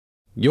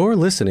You're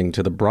listening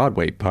to the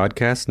Broadway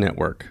Podcast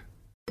Network.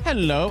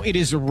 Hello, it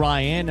is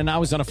Ryan, and I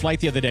was on a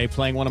flight the other day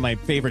playing one of my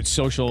favorite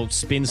social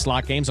spin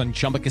slot games on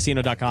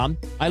ChumbaCasino.com.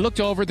 I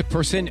looked over at the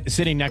person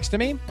sitting next to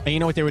me, and you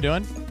know what they were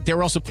doing? They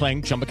were also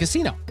playing Chumba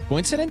Casino.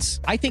 Coincidence?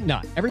 I think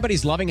not.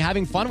 Everybody's loving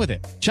having fun with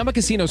it. Chumba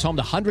Casino is home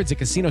to hundreds of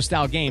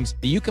casino-style games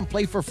that you can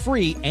play for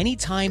free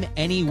anytime,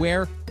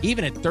 anywhere,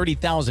 even at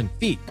 30,000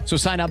 feet. So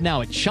sign up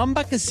now at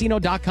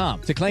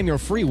ChumbaCasino.com to claim your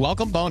free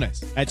welcome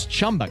bonus. That's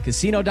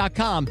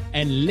ChumbaCasino.com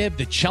and live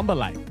the Chumba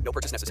life. No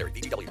purchase necessary.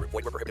 VGW. Void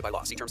where prohibited by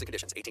law. See terms and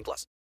conditions.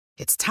 18+.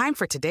 It's time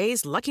for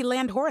today's Lucky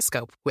Land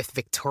horoscope with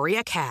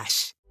Victoria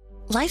Cash.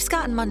 Life's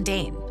gotten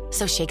mundane,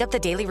 so shake up the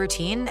daily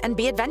routine and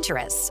be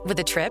adventurous with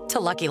a trip to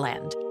Lucky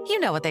Land. You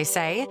know what they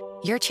say,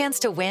 your chance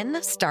to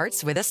win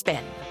starts with a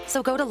spin.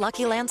 So go to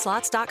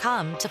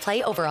LuckyLandSlots.com to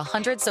play over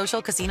 100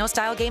 social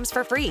casino-style games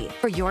for free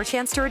for your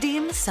chance to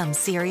redeem some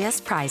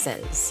serious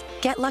prizes.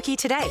 Get lucky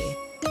today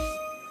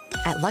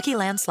at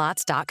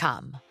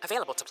LuckyLandSlots.com.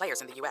 Available to players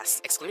in the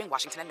U.S., excluding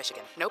Washington and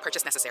Michigan. No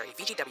purchase necessary.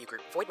 VGW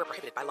Group. Void where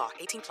prohibited by law.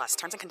 18+.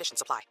 Terms and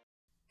conditions apply.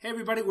 Hey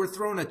everybody, we're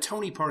throwing a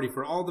Tony party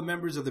for all the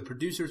members of the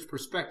Producers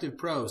Perspective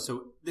Pro.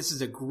 So this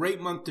is a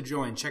great month to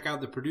join. Check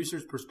out the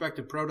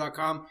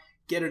producersperspectivepro.com.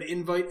 Get an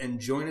invite and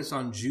join us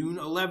on June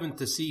 11th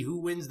to see who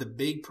wins the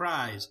big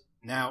prize.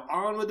 Now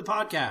on with the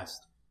podcast.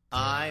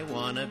 I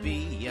want to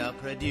be a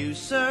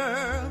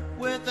producer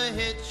with a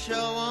hit show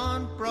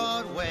on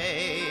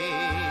Broadway.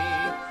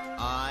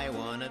 I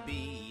want to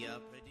be a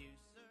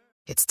producer.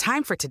 It's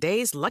time for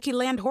today's Lucky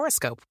Land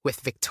horoscope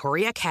with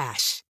Victoria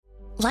Cash.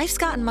 Life's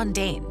gotten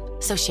mundane,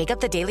 so shake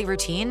up the daily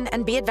routine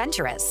and be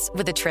adventurous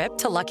with a trip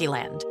to Lucky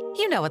Land.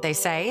 You know what they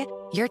say,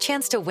 your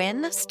chance to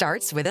win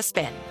starts with a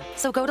spin.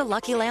 So go to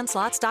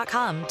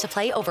LuckyLandSlots.com to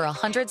play over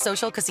 100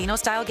 social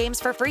casino-style games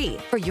for free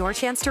for your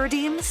chance to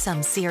redeem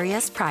some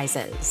serious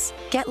prizes.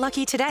 Get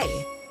lucky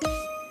today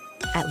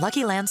at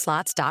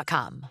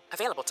LuckyLandSlots.com.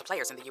 Available to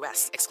players in the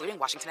U.S., excluding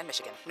Washington and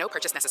Michigan. No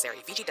purchase necessary.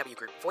 VGW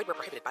Group. Void where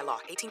prohibited by law.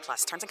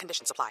 18+. Terms and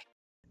conditions apply.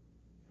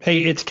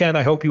 Hey, it's Ken.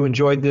 I hope you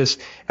enjoyed this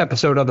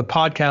episode of the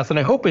podcast, and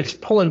I hope it's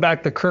pulling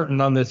back the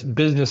curtain on this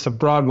business of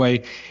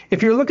Broadway.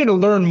 If you're looking to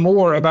learn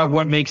more about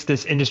what makes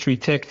this industry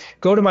tick,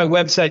 go to my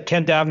website,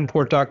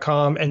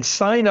 kendavenport.com, and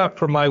sign up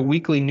for my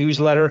weekly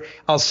newsletter.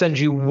 I'll send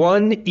you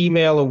one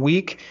email a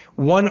week,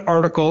 one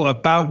article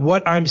about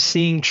what I'm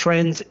seeing,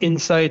 trends,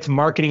 insights,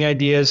 marketing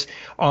ideas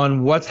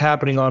on what's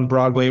happening on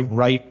Broadway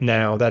right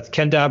now. That's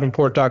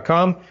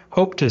kendavenport.com.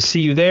 Hope to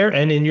see you there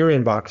and in your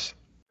inbox.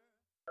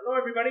 Hello,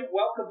 everybody.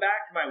 Welcome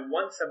back to my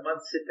once-a-month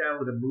sit-down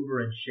with a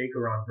mover and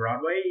shaker on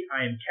Broadway.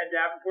 I am Ken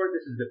Davenport.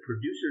 This is the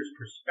Producer's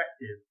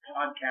Perspective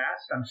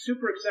podcast. I'm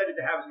super excited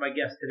to have as my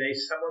guest today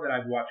someone that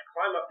I've watched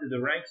climb up to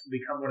the ranks to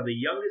become one of the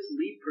youngest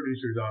lead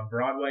producers on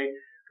Broadway.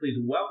 Please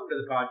welcome to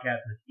the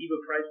podcast, Ms. Eva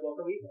Price.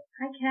 Welcome, Eva.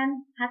 Hi,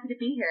 Ken. Happy to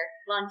be here.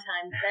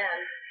 Long-time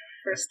fan,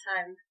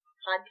 first-time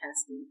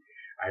podcasting.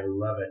 I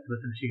love it.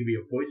 Listen, she can be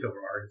a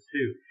voiceover artist,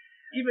 too.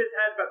 Eva has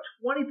had about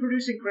 20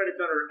 producing credits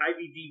on her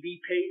IMDb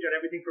page on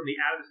everything from The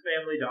Addams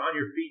Family to On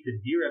Your Feet to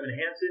Dear Evan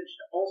Hansen.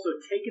 She's also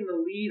taken the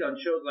lead on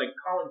shows like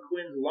Colin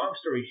Quinn's Long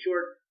Story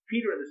Short,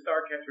 Peter and the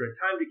Starcatcher, A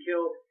Time to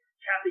Kill,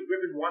 Kathy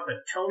Griffin Wants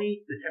a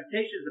Tony, The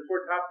Temptations, The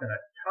Four Tops, and a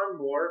ton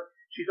more.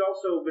 She's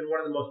also been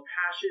one of the most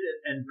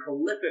passionate and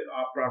prolific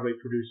off-Broadway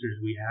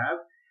producers we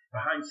have.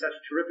 Behind such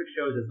terrific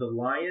shows as The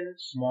Lion,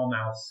 Small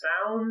Mouth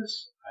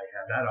Sounds, I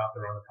have that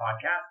author on the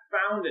podcast,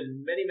 Found,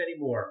 and many, many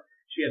more.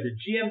 She has a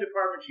GM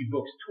department. She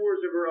books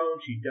tours of her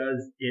own. She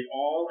does it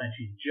all, and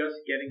she's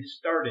just getting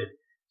started.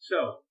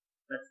 So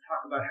let's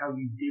talk about how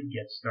you did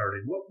get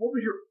started. What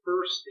was your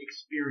first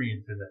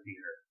experience in the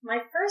theater?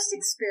 My first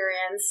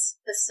experience,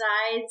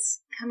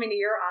 besides coming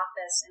to your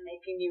office and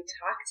making you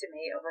talk to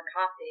me over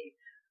coffee,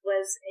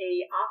 was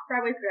a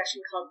off-Broadway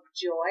production called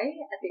Joy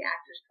at the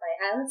Actors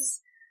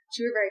Playhouse,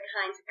 which you were very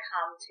kind to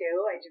come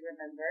to, I do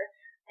remember.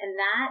 And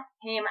that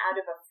came out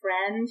of a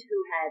friend who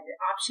had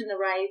optioned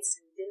the rights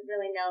and didn't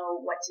really know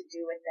what to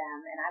do with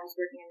them. And I was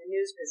working in the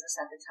news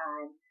business at the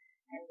time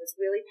and was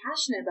really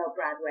passionate about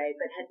Broadway,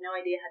 but had no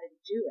idea how to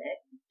do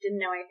it.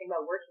 Didn't know anything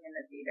about working in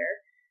the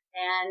theater,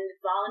 and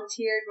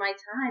volunteered my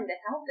time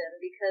to help him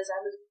because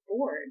I was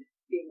bored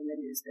being in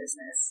the news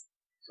business.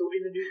 So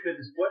in the news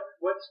business,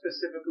 what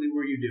specifically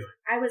were you doing?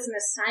 I was an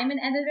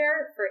assignment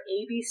editor for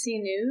ABC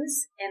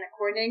News and a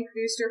coordinating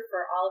producer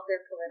for all of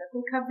their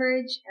political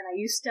coverage. And I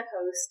used to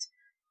host,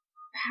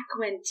 back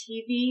when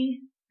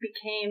TV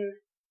became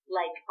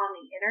like on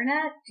the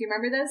internet. Do you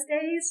remember those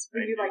days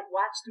when you like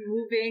watched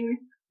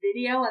moving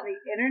video on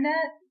the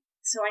internet?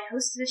 So I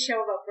hosted a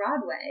show about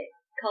Broadway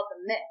called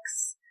The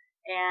Mix.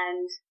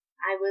 And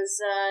I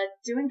was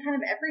doing kind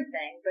of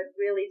everything, but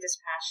really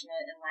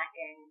dispassionate and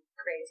lacking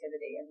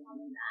creativity and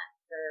wanting that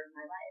for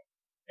my life.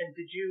 And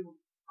did you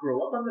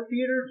grow up on the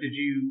theater?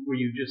 Were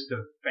you just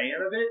a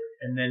fan of it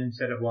and then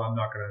said, well, I'm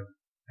not going to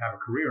have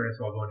a career in it,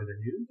 so I'll go into the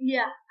news?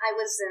 Yeah, I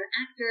was an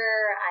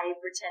actor. I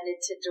pretended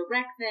to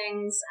direct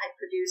things. I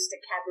produced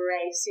a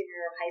cabaret senior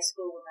year of high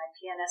school with my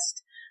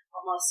pianist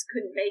almost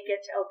couldn't make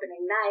it to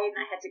opening night,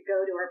 and I had to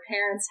go to her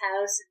parents'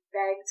 house and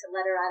beg to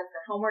let her out of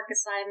her homework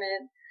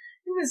assignment.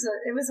 It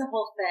was a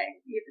whole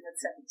thing, even at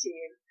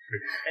 17.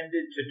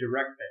 Pretended to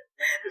direct it.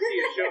 I had to see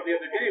a show the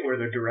other day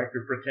where the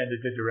director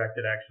pretended to direct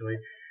it,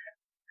 actually.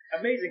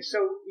 Amazing.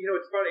 So,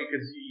 it's funny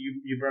because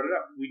you brought it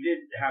up. We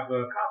did have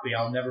a coffee.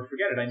 I'll never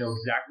forget it. I know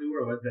exactly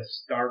where it was, the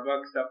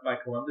Starbucks up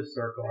by Columbus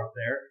Circle up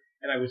there.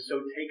 And I was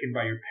so taken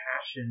by your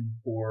passion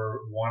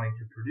for wanting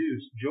to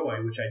produce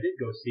Joy, which I did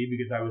go see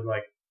because I was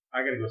like,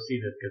 I got to go see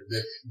this because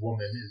this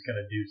woman is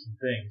going to do some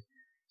things.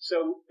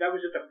 So that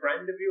was just a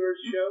friend of yours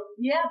show?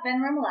 Yeah,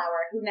 Ben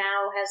Remmelauer, who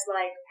now has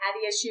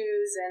Patty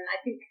issues, and I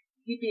think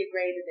he'd be a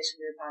great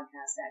addition to your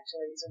podcast,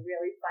 actually. He's a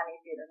really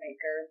funny theater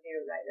maker and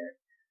theater writer.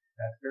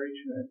 That's very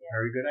true. Yeah.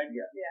 Very good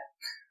idea. Yeah.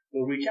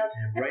 We'll reach out to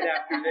him right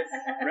after this.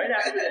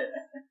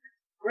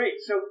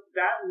 Great. So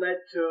that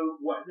led to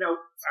what?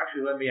 No,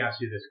 actually, let me ask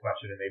you this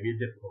question, and maybe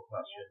a difficult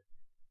question.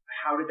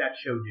 How did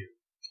that show do?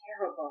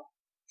 Terrible.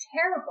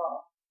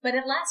 But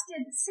it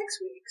lasted 6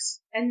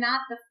 weeks, and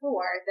not the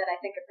 4 that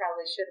I think it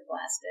probably should have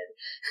lasted.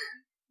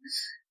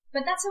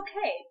 But that's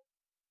okay,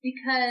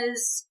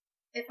 because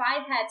if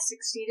I had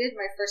succeeded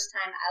my first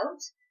time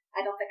out, I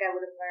don't think I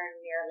would have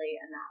learned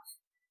nearly enough.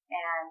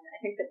 And I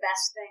think the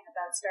best thing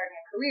about starting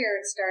a career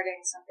and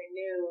starting something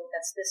new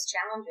that's this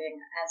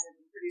challenging as in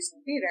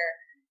producing theater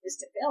is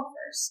to fail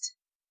first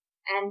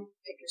and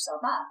pick yourself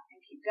up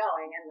and keep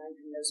going and learn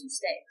from those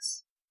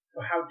mistakes. So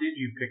how did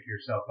you pick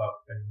yourself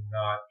up and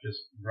not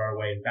just run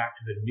away and back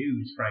to the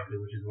news, frankly,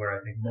 which is where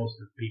I think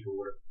most of the people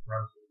would have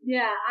run to?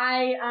 Yeah,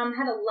 I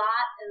had a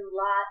lot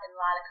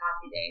of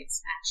coffee dates,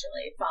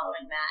 actually,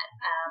 following that.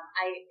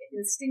 I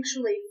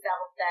instinctually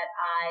felt that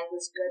I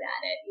was good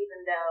at it,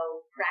 even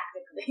though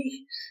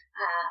practically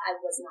I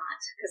was not,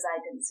 because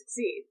I didn't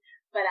succeed.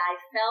 But I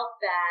felt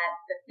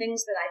that the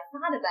things that I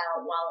thought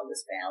about while it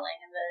was failing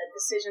and the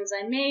decisions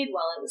I made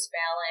while it was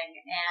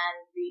failing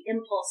and the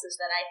impulses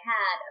that I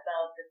had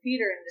about the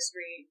theater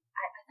industry,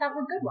 I thought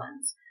were good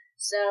ones.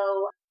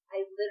 So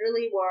I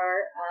literally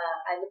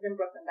I lived in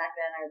Brooklyn back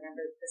then, I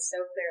remember this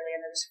so clearly, and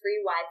there was free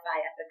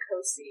Wi-Fi at the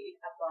COSI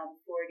up on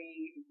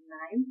 49,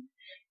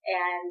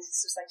 and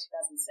this was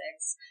 2006,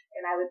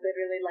 and I would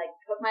literally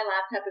put my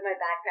laptop in my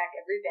backpack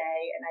every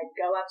day, and I'd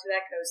go up to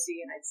that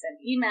COSI, and I'd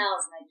send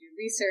emails, and I'd do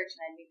research,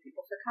 and I'd meet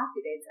people for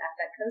coffee dates at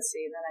that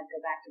COSI, and then I'd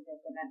go back to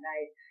Brooklyn at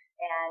night,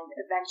 and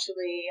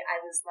eventually I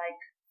was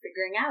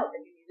figuring out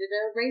that you needed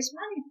to raise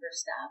money for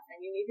stuff, and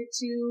you needed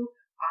to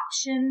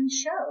option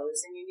shows,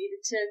 and you needed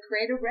to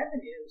create a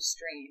revenue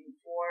stream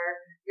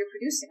for your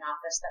producing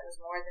office that was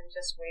more than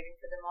just waiting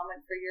for the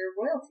moment for your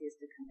royalties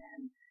to come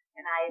in.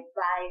 And I,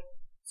 by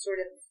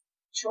sort of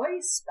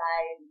choice,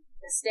 by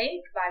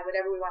mistake, by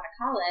whatever we want to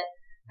call it,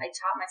 I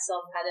taught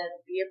myself how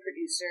to be a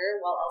producer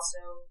while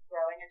also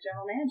growing a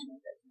general management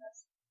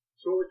business.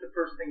 So what was the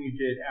first thing you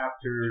did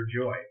after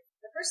Joy?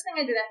 The first thing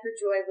I did after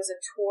Joy was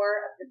a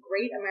tour of the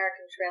Great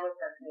American Trailer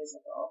Park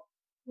Musical.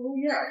 Oh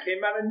yeah, it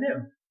came out of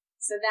NIM.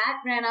 So that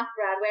ran off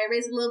Broadway. I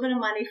raised a little bit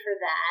of money for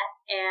that,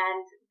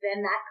 and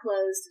then that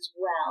closed as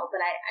well.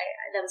 But I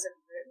that was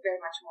very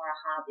much more a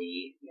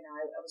hobby.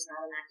 I was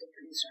not an active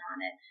producer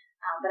on it,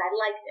 but I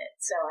liked it,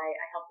 so I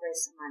helped raise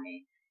some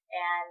money.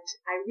 And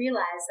I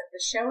realized that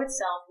the show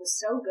itself was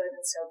so good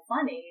and so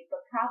funny,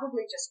 but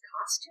probably just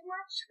cost too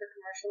much for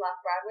commercial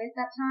off-Broadway at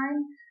that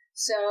time.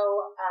 So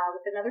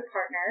with another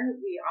partner,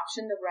 we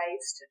optioned the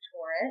rights to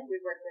tour it.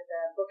 We worked with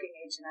a booking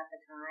agent at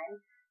the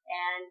time,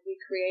 and we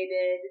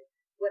created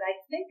what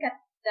I think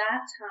at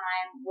that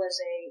time was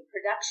a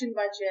production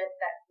budget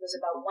that was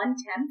about 1/10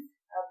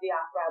 of the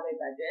off-Broadway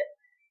budget,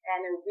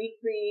 and a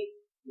weekly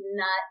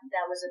nut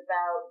that was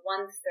about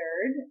 1/3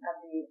 of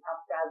the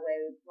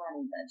off-Broadway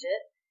running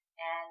budget.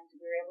 And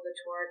we were able to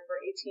tour it for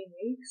 18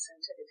 weeks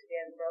and took it to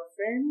the Edinburgh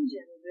Fringe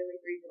and really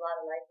breathed a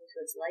lot of life into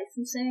its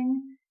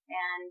licensing.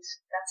 And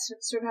that's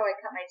sort of how I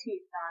cut my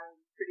teeth on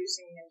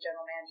producing and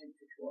general managing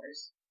for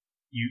tours.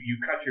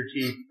 You cut your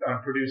teeth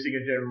on producing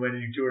and general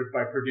managing tours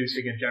by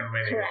producing and general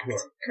managing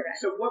tours. Correct.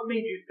 So what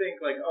made you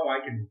think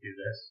I can do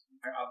this?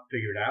 I'll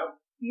figure it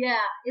out?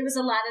 Yeah, it was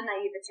a lot of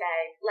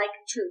naivete,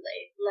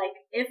 truly.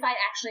 If I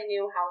actually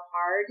knew how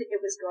hard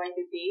it was going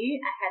to be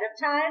ahead of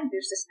time,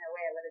 there's just no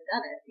way I would have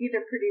done it,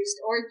 either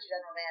produced or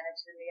general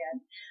managed in the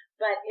end.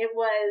 But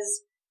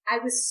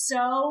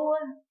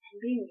and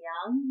being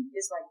young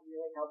is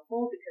really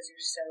helpful because you're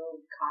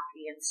so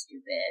cocky and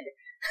stupid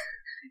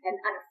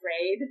and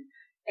unafraid.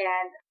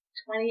 And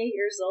 28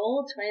 years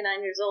old,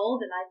 29 years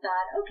old, and I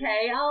thought,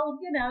 okay, how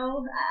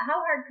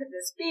hard could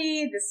this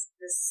be? This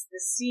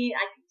scene,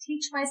 I can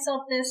teach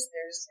myself this.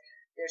 There's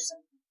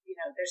some,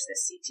 there's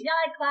this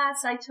CTI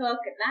class I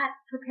took, and that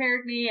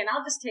prepared me, and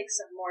I'll just take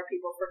some more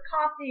people for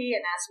coffee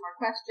and ask more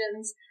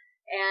questions.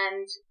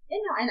 And,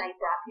 and I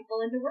brought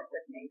people in to work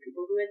with me,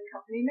 people who had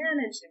company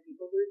managed and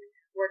people who had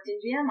worked in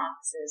GM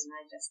offices, and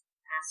I just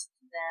asked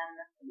them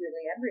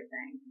really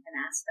everything and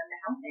asked them to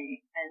help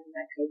me, and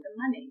I paid them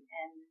money,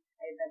 and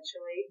I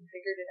eventually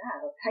figured it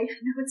out. I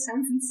know it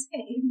sounds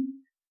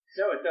insane.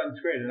 No, it sounds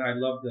great. And I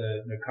love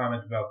the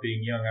comment about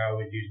being young. I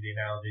always use the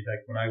analogy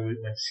like when I went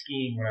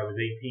skiing when I was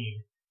 18,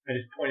 I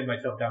just pointed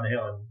myself down the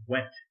hill and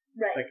went.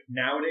 Right. Like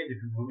nowadays,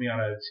 if you put me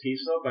on a ski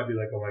slope, I'd be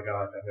like, oh my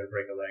God, I'm going to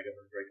break a leg. I'm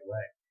going to break a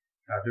leg.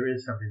 There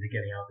is something to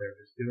getting out there and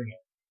just doing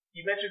it.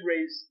 You mentioned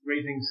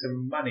raising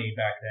some money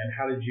back then.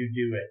 How did you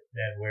do it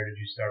then? Where did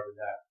you start with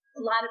that?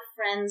 A lot of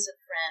friends of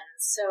friends.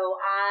 So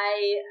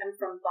I am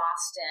from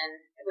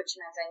Boston, which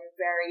meant I knew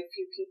very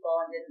few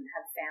people and didn't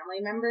have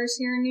family members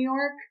here in New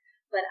York.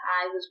 But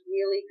I was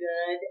really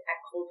good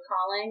at cold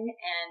calling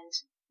and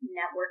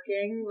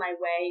networking my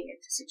way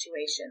into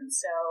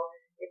situations. So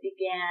it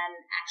began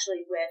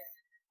actually with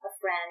a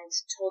friend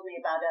told me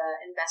about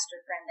an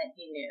investor friend that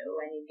he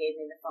knew, and he gave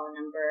me the phone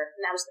number.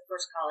 And that was the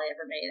first call I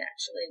ever made,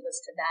 actually,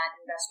 was to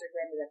that investor who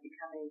ended up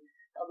becoming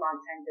a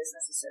longtime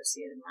business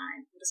associate of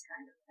mine. It was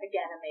kind of,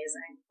 again,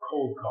 amazing.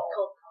 Cold call.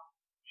 Cold call.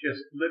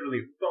 Just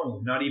literally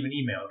phone, not even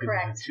email.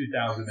 Correct. This is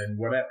 2000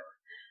 and whatever.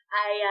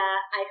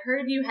 I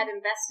heard you had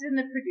invested in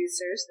the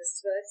producers. This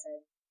is what I said.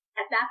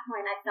 At that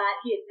point, I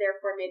thought he had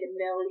therefore made $1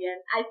 million.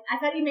 I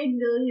thought he made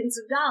millions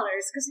of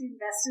dollars because he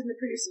invested in the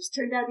producers.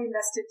 Turned out he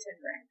invested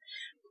 $10 grand.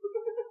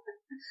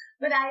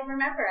 But I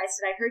remember, I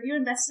said, I heard you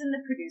invested in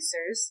the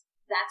producers.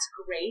 That's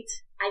great.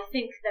 I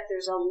think that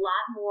there's a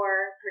lot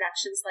more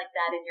productions like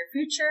that in your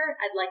future.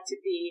 I'd like to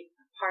be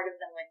a part of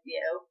them with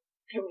you.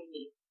 Can we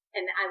meet?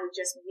 And I would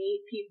just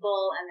meet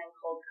people and then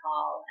cold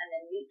call, and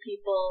then meet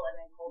people and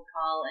then cold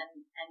call, and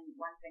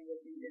one thing would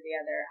lead to the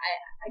other.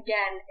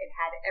 Again, it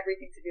had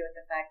everything to do with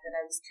the fact that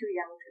I was too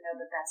young to know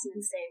that that's an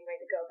insane way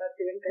to go about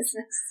doing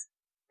business.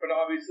 But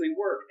obviously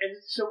worked. And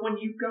so when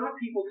you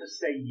got people to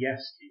say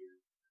yes to you,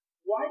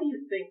 why do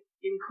you think,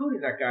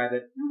 including that guy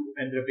that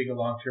ended up being a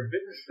long-term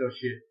business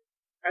associate,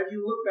 as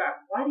you look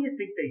back, why do you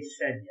think they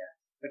said yes?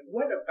 Like,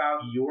 what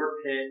about your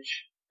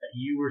pitch that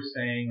you were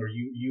saying or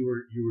you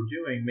were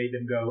doing made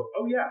them go,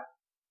 oh yeah,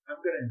 I'm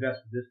going to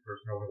invest with this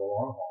person over the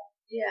long haul?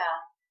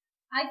 Yeah.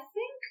 I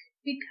think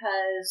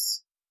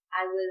because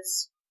I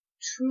was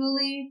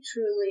truly,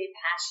 truly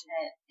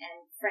passionate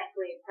and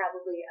frankly,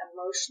 probably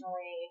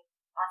emotionally,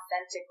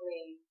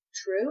 authentically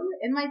true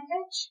in my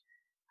pitch.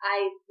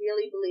 I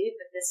really believe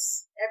that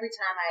this, every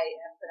time I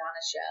put on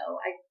a show,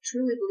 I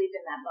truly believed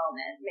in that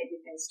moment. Maybe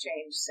things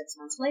changed 6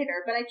 months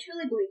later, but I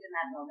truly believed in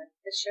that moment.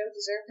 The show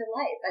deserved a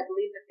life. I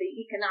believed that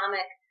the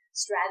economic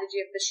strategy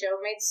of the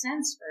show made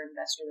sense for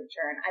investor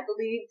return. I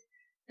believed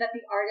that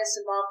the artists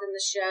involved in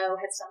the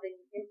show had something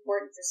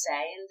important to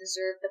say and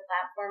deserved the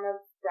platform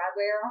of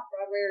Broadway or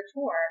off-Broadway or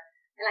tour.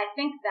 And I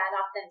think that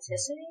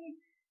authenticity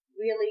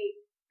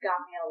really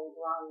got me a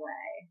long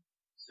way.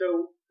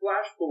 So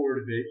flash forward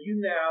a bit, you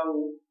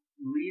now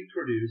lead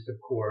produce, of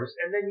course,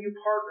 and then you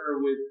partner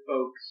with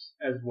folks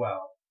as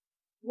well.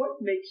 What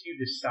makes you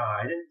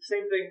decide, and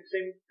same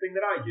thing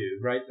that I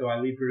do, right? So I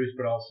lead produce,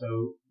 but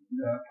also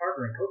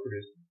partner and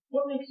co-produce.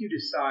 What makes you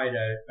decide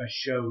a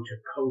show to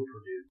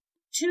co-produce?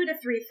 2 to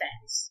 3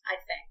 things,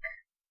 I think.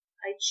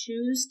 I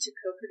choose to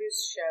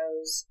co-produce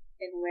shows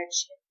in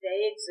which if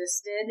they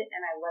existed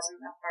and I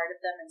wasn't a part of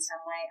them in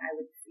some way, I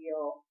would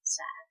feel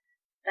sad.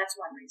 That's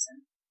one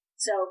reason.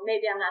 So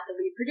maybe I'm not the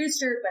lead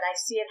producer, but I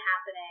see it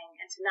happening,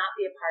 and to not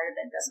be a part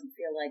of it doesn't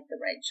feel like the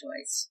right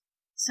choice.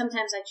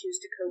 Sometimes I choose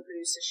to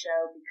co-produce a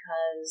show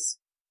because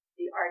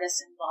the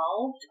artists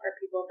involved are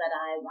people that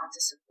I want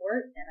to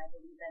support and I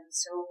believe in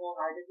so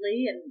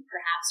wholeheartedly, and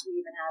perhaps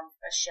we even have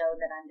a show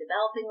that I'm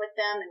developing with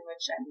them in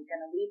which I'm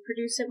going to lead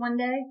produce it one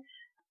day,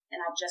 and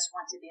I just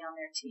want to be on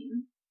their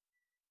team.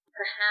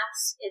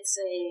 Perhaps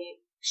it's a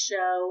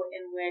show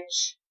in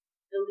which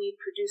the lead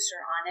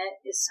producer on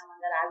it is someone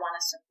that I want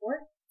to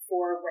support.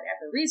 For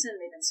whatever reason,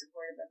 they've been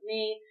supportive of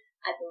me.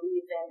 I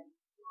believe in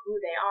who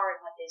they are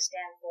and what they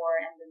stand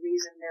for and the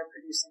reason they're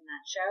producing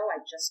that show.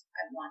 I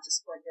want to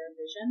support their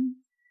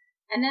vision.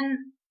 And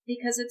then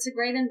because it's a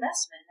great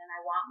investment and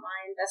I want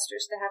my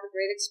investors to have a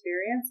great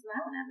experience and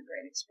I want to have a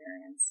great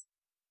experience.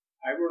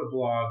 I wrote a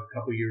blog a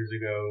couple years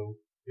ago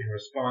in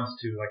response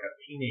to like a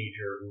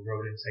teenager who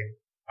wrote in saying,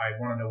 I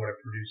want to know what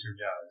a producer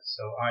does.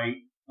 So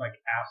I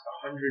asked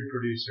 100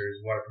 producers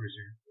what a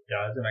producer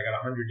does, and I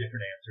got 100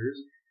 different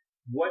answers.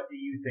 What do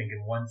you think,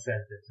 in one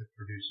sentence, a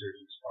producer's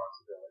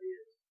responsibility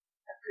is?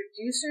 A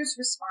producer's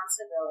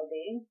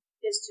responsibility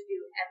is to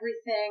do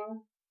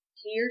everything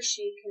he or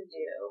she can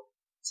do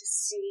to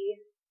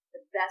see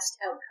the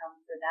best outcome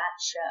for that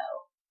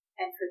show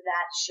and for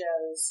that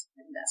show's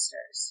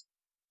investors.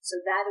 So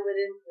that would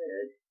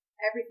include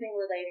everything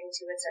relating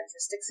to its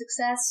artistic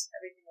success,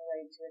 everything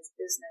relating to its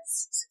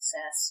business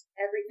success,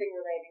 everything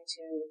relating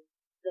to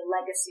the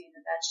legacy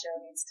that that show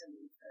needs to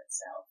leave for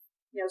itself.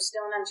 No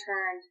stone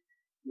unturned.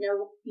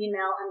 No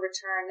email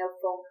unreturned, no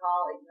phone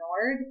call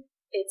ignored.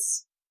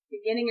 It's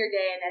beginning your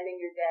day and ending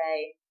your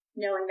day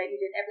knowing that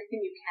you did everything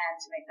you can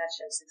to make that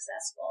show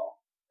successful.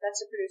 That's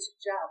a producer's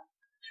job.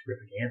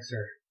 Terrific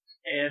answer.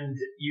 And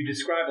you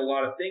describe a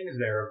lot of things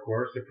there, of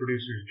course. The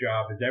producer's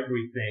job is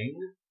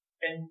everything.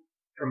 And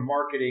from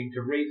marketing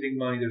to raising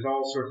money, there's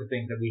all sorts of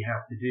things that we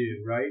have to do,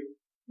 right?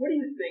 What do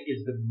you think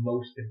is the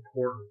most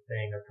important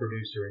thing a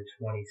producer in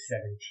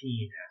 2017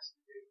 has to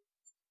do?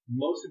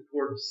 Most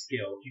important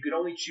skill. If you could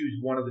only choose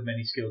one of the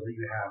many skills that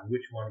you have,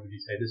 which one would you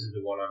say, this is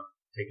the one I'm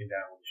taking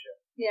down with the show?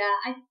 Yeah,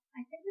 I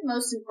think the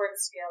most important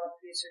skill a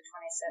producer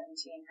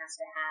 2017 has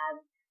to have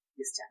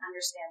is to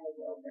understand the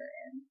world they're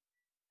in.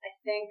 I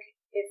think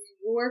if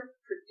you're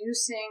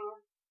producing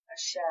a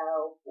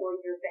show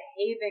or you're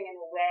behaving in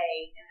a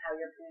way in how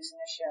you're producing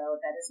a show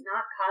that is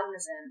not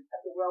cognizant of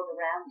the world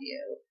around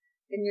you,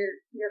 then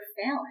you're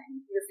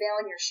failing. You're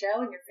failing your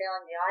show, and you're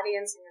failing the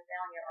audience, and you're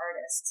failing your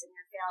artists, and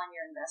you're failing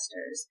your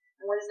investors.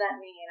 And what does that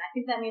mean? I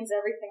think that means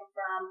everything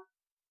from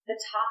the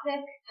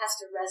topic has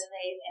to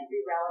resonate and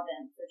be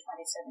relevant for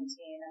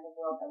 2017 and the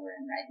world that we're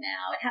in right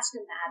now. It has to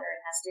matter.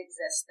 It has to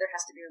exist. There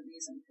has to be a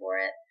reason for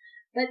it.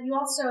 But you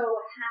also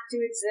have to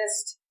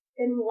exist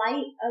in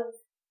light of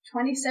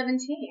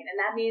 2017, and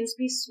that means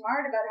be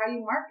smart about how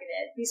you market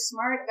it. Be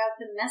smart about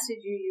the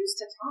message you use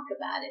to talk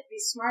about it. Be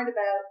smart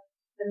about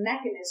the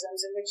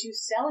mechanisms in which you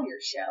sell your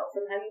show,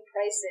 from how you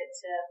price it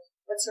to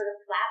what sort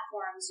of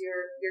platforms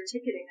your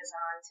ticketing is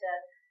on, to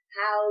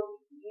how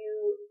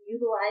you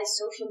utilize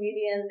social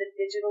media and the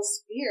digital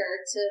sphere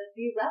to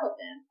be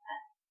relevant.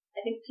 I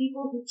think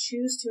people who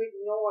choose to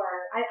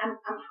ignore,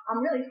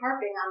 I'm really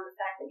harping on the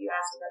fact that you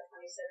asked about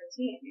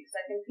 2017, because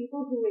I think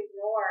people who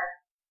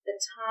ignore the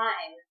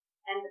time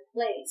and the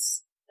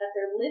place that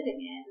they're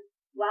living in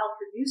while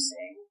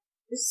producing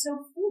is so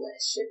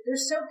foolish. They're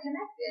so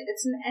connected.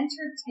 It's an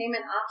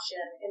entertainment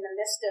option in the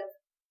midst of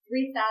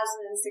 3,064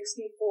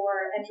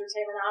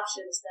 entertainment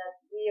options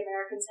that we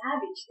Americans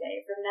have each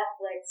day, from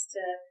Netflix to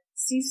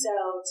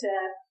CISO to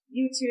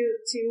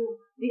YouTube to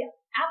the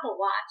Apple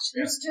Watch.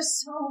 There's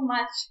just so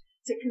much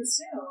to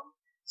consume.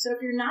 So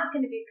if you're not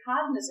going to be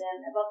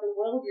cognizant about the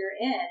world you're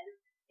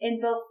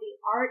in both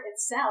the art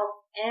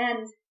itself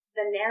and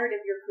the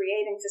narrative you're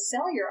creating to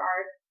sell your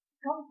art,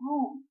 go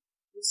home.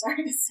 I'm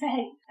sorry to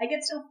say. I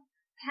get so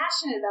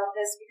passionate about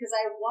this because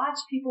I watch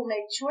people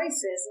make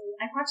choices, and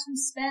I watch them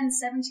spend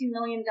 $17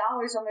 million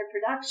on their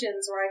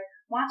productions, or I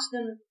watch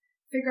them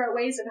figure out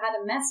ways of how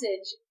to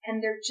message, and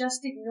they're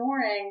just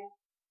ignoring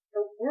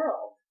the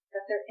world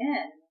that they're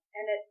in,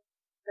 and it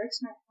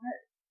breaks my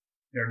heart.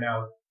 There are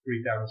now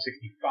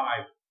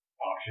 3,065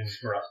 options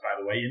for us, by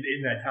the way,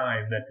 in that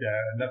time that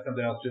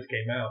something else just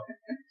came out.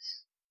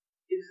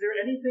 Is there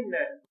anything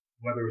that,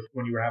 whether it's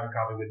when you were having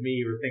coffee with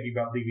me or thinking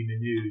about leaving the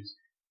news,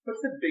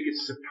 what's the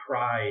biggest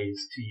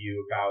surprise to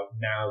you about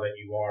now that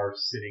you are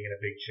sitting in a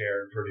big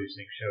chair and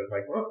producing shows?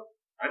 Like, oh,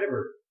 I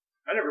never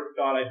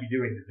thought I'd be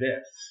doing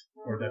this,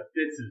 or that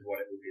this is what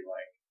it would be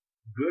like,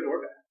 good or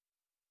bad.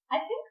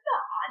 I think the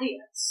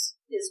audience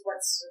is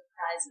what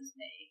surprises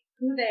me.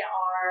 Who they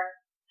are,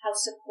 how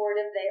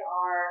supportive they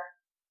are.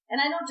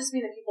 And I don't just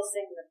mean the people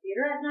sitting in the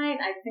theater at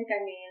night. I think I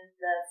mean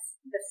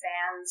the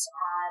fans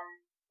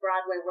on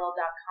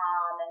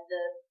BroadwayWorld.com and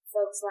the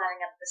folks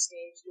lining up at the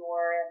stage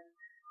door and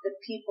the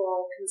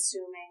people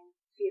consuming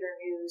theater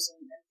news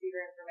and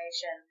theater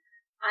information.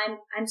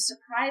 I'm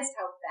surprised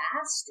how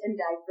vast and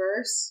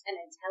diverse and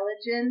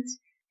intelligent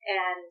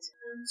and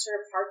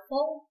sort of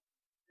heartful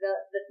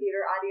the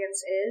theater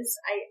audience is.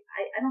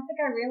 I don't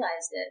think I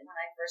realized it when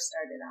I first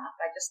started off.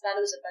 I just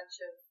thought it was a bunch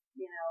of,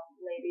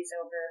 ladies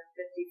over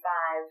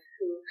 55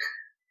 who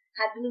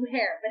had blue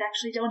hair, but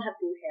actually don't have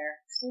blue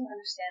hair. I still don't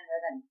understand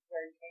where that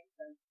word came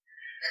from.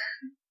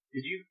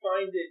 Did you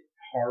find it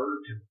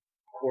hard to,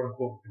 quote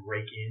unquote,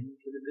 break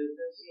into the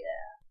business?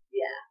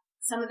 Yeah.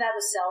 Some of that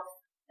was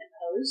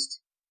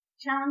self-imposed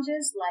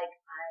challenges, like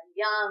I'm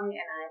young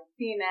and I'm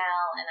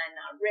female and I'm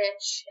not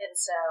rich, and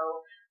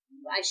so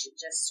I should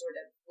just sort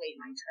of wait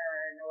my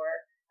turn,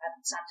 or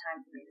it's not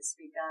time for me to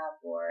speak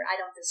up, or I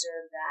don't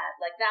deserve that.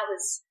 Like that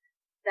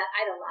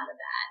I had a lot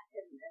of that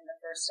in the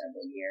first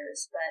several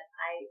years, but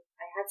I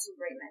had some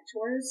great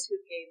mentors who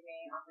gave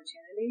me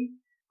opportunity,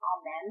 all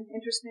men,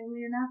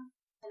 interestingly enough,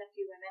 and a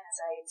few women. As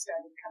I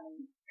started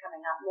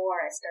coming up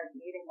more, I started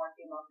meeting more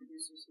female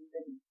producers who've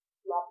been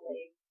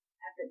lovely,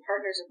 have been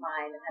partners of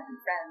mine, and have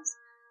been friends.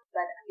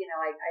 But,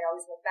 I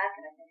always look back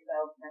and I think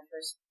about my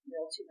first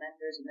real two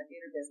mentors in the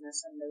theater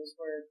business, and those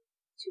were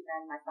two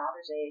men my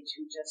father's age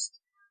who just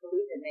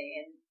believed in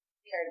me and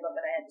cared about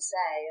what I had to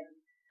say, and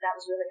that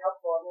was really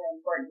helpful and really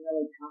important,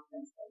 really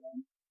confidence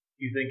building.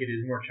 Do you think it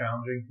is more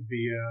challenging to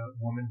be a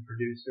woman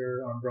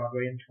producer on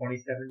Broadway in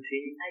 2017?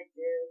 I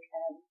do,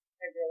 Ken.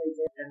 I really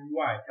do. And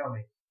why? Tell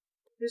me.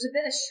 There's a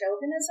bit of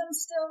chauvinism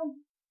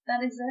still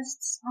that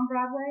exists on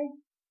Broadway.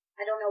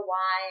 I don't know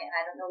why, and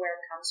I don't know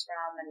where it comes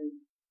from,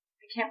 and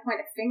I can't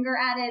point a finger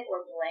at it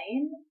or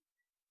blame,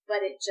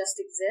 but it just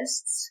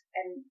exists,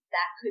 and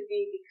that could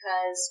be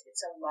because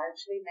it's a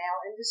largely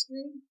male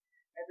industry.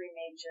 Every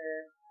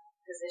major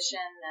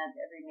position at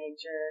every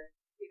major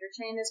theater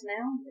chain is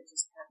male. It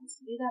just happens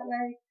to be that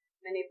way.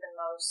 Many of the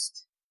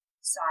most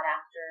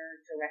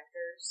sought-after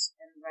directors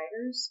and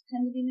writers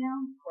tend to be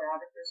male,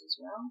 choreographers as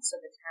well, so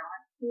the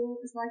talent pool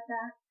is like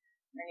that.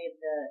 Many of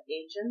the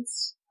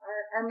agents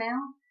are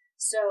male.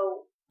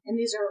 So, and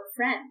these are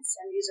friends,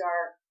 and these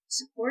are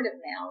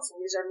supportive males, and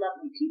these are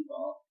lovely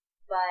people,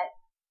 but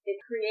it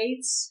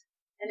creates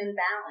an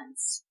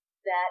imbalance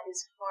that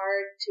is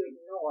hard to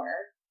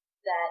ignore,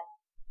 that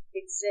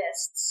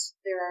exists.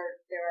 There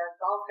are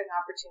golfing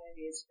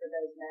opportunities for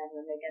those men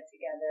when they get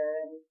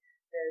together, and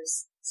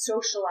there's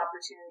social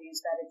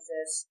opportunities that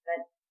exist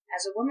that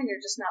as a woman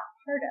you're just not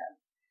part of.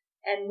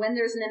 And when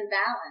there's an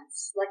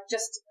imbalance, like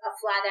just a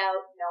flat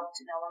out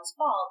no one's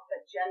fault,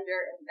 but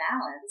gender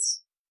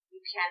imbalance, you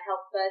can't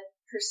help but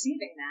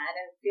perceiving that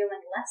and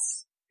feeling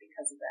less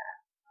because of that.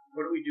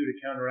 What do we do to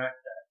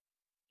counteract that?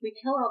 We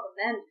kill all the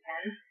men,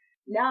 Ken.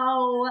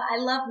 No, I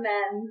love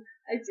men.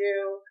 I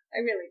do.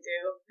 I really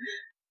do.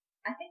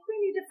 I think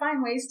we need to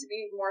find ways to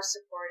be more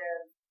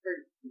supportive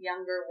for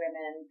younger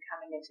women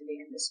coming into the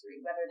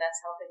industry, whether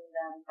that's helping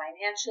them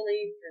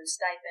financially through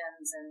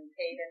stipends and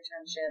paid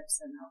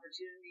internships and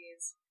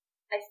opportunities.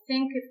 I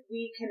think if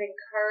we can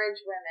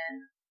encourage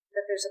women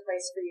that there's a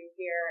place for you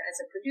here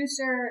as a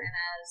producer and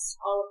as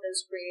all of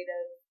those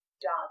creative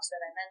jobs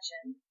that I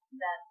mentioned,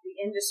 that the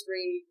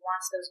industry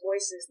wants those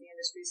voices, the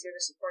industry is here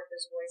to support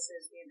those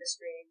voices, the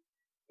industry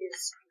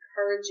is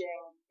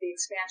encouraging the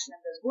expansion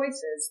of those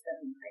voices,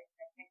 then I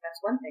think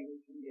that's one thing we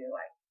can do.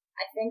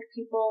 I think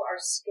people are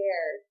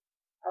scared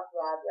of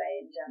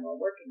Broadway in general,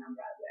 working on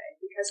Broadway,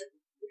 because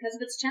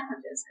of its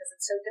challenges, because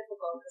it's so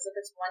difficult, because of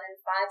its 1 in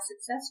 5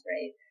 success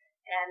rate.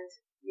 And,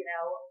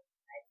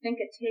 I think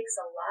it takes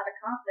a lot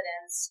of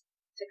confidence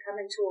to come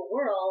into a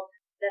world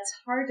that's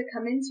hard to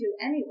come into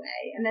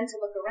anyway, and then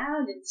to look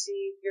around and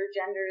see your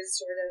gender is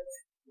sort of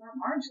not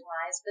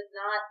marginalized, but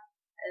not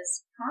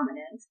as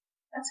prominent.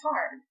 That's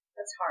hard.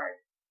 That's hard.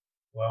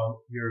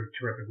 Well, you're a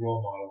terrific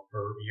role model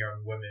for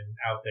young women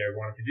out there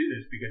wanting to do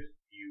this because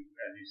you,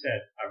 as you said,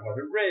 I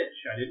wasn't rich,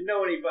 I didn't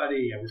know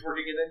anybody, I was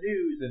working in the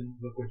news, and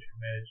look what you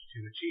managed to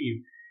achieve.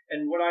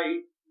 And what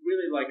I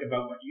really like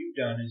about what you've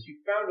done is you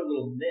found a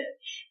little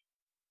niche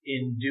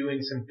in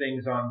doing some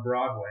things on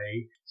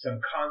Broadway,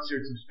 some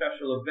concerts, some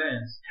special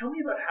events. Tell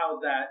me about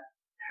how that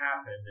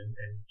happened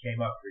and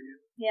came up for you.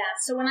 Yeah,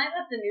 so when I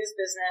left the news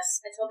business,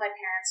 I told my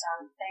parents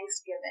on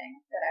Thanksgiving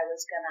that I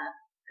was going to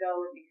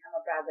go and become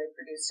a Broadway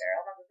producer.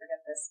 I'll never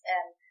forget this.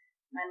 And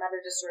my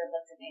mother just sort of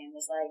looked at me and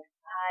was like,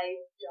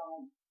 I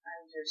don't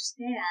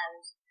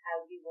understand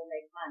how you will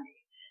make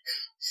money.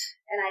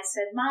 And I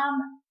said,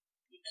 Mom,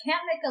 you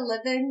can't make a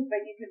living,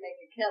 but you can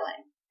make a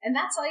killing. And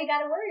that's all you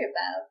got to worry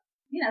about.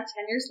 10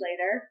 years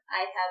later,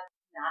 I have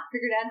not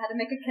figured out how to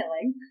make a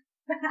killing,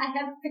 but I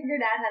have figured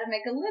out how to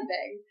make a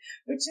living,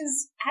 which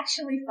is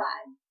actually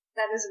fine.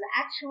 That is an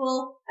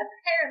actual,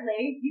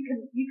 apparently, you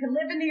can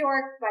live in New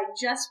York by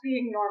just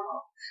being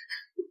normal.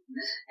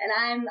 And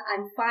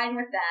I'm fine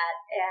with that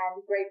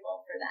and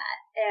grateful for that.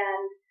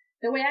 And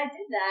the way I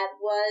did that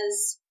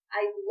was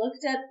I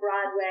looked at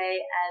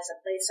Broadway as a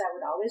place I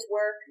would always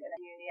work, in a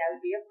community I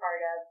would be a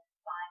part of,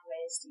 find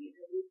ways to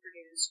either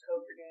reproduce,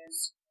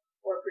 co-produce,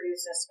 or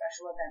produce a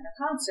special event or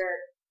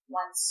concert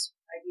once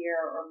a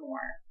year or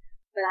more.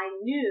 But I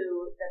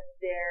knew that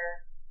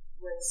there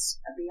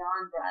was a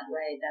beyond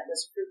Broadway that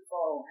was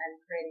fruitful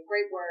and creating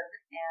great work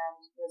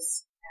and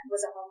was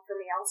a home for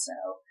me also.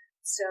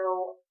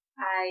 So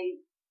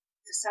I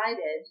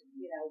decided,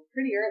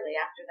 pretty early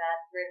after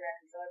that Great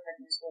American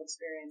Philharmonic Musical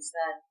experience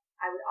that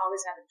I would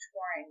always have a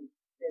touring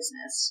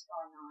business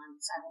going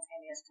on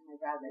simultaneous to my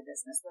Broadway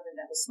business, whether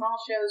that was small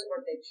shows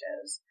or big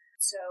shows.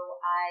 So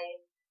I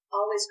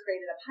always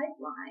created a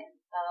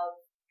pipeline of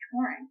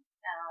touring,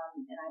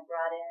 and I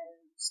brought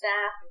in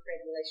staff and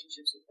created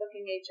relationships with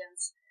booking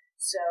agents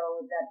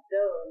so that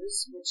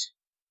those, which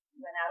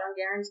went out on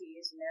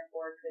guarantees and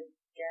therefore could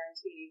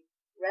guarantee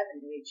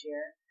revenue each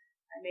year,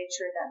 I made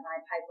sure that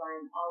my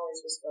pipeline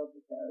always was filled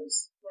with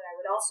those. What I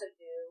would also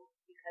do,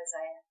 because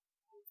I'm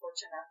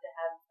fortunate enough to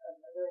have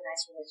a really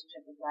nice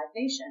relationship with Live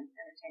Nation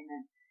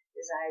Entertainment,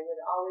 is I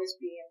would always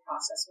be in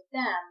process with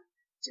them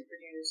to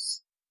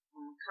produce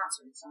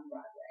concerts on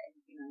Broadway,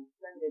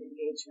 limited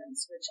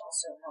engagements, which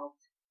also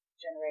helped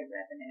generate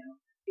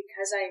revenue.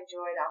 Because I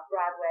enjoyed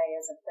off-Broadway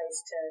as a place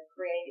to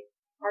create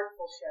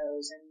artful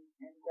shows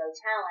and grow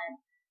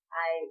talent,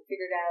 I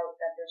figured out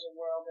that there's a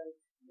world of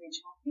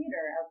regional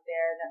theater out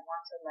there that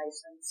want to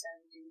license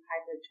and do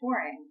hybrid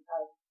touring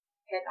of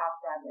hit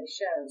off-Broadway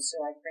shows.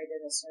 So I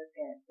created a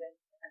circuit with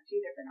a few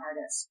different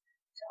artists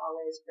to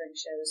always bring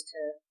shows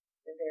to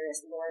the various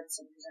lords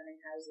and presenting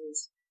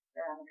houses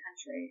around the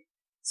country.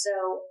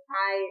 So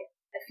I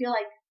feel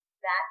like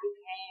that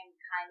became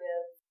kind of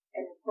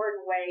an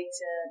important way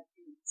to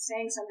be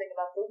saying something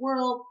about the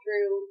world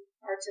through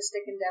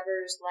artistic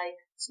endeavors like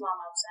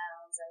Smallmouth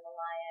Sounds and The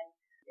Lion.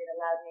 It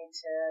allowed me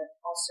to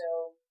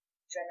also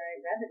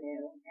generate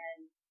revenue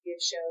and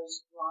give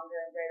shows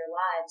longer and greater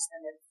lives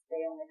than if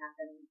they only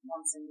happen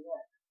once in New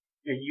York.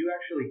 Yeah, you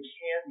actually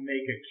can't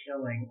make a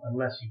killing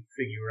unless you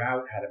figure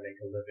out how to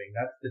make a living.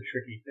 That's the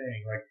tricky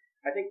thing. Like,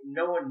 I think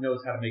no one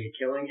knows how to make a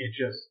killing. It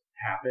just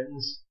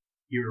happens.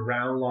 You're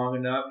around long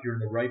enough, you're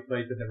in the right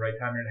place at the right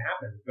time, and it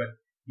happens. But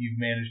you've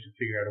managed to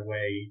figure out a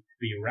way to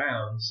be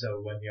around,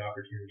 so when the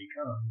opportunity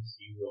comes,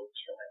 you will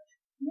kill it.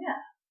 Yeah.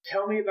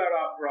 Tell me about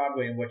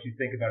Off-Broadway and what you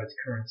think about its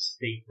current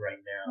state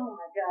right now. Oh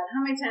my God,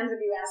 how many times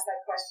have you asked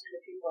that question to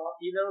people?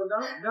 You know,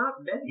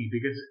 not many,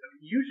 because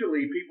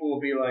usually people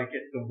will be like,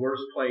 it's the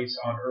worst place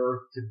on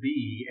earth to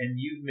be, and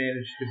you've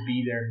managed to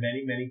be there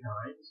many, many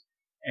times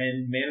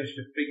and managed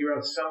to figure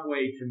out some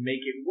way to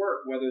make it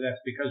work, whether that's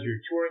because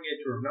you're touring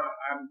it or not.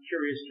 I'm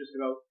curious just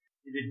about,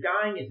 is it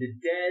dying? Is it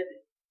dead?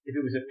 If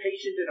it was a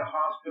patient in a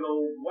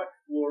hospital, what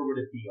floor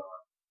would it be on?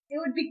 It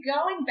would be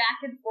going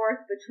back and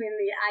forth between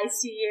the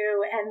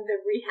ICU and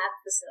the rehab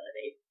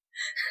facility.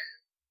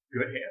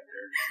 Good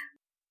answer.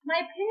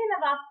 My opinion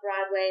of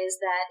Off-Broadway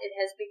is that it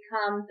has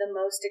become the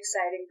most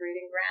exciting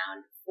breeding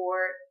ground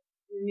for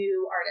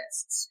new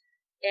artists.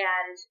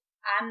 And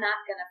I'm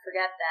not going to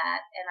forget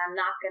that, and I'm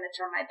not going to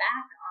turn my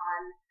back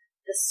on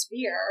the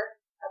sphere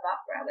of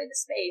Off-Broadway,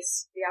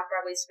 the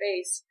Off-Broadway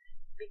space,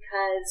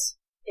 because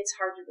it's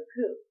hard to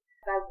recoup.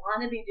 If I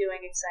want to be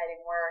doing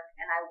exciting work,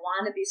 and I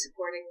want to be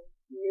supporting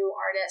new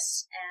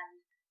artists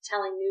and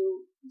telling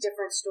new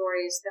different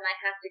stories, then I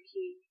have to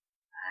keep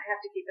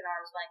an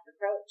arm's length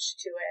approach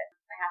to it.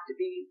 I have to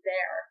be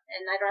there,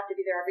 and I don't have to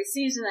be there every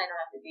season. I don't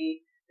have to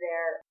be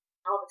there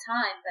all the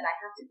time, but I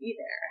have to be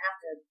there. I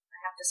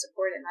have to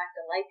support it and I have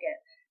to like it.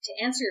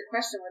 To answer your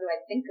question, what do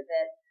I think of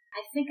it?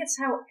 I think it's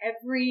how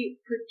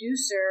every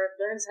producer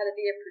learns how to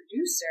be a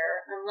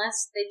producer,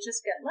 unless they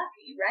just get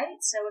lucky,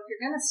 right? So if you're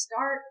going to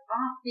start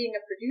off being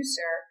a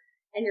producer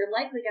and you're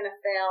likely going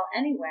to fail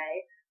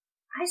anyway,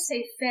 I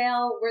say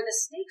fail where the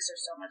stakes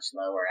are so much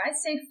lower. I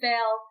say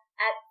fail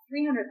at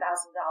 $300,000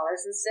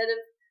 instead of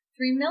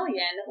 $3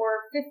 million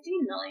or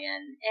 $15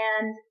 million.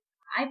 And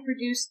I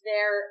produce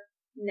there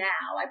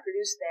now. I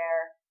produce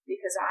there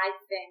because I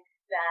think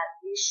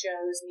that these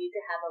shows need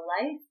to have a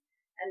life,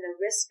 and the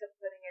risk of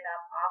putting it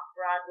up off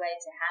Broadway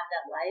to have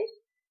that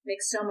life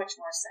makes so much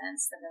more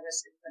sense than the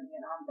risk of putting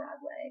it on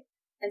Broadway.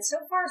 And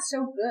so far,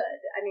 so good.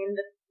 I mean,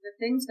 the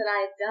things that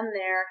I've done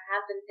there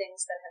have been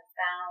things that have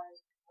found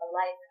a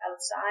life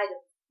outside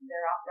of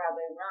their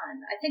off-Broadway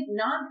run. I think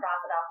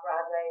nonprofit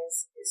off-Broadway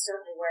is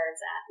certainly where it's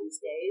at these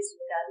days.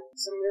 We've got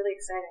some really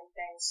exciting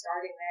things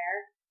starting there,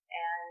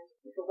 and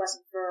if it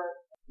wasn't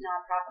for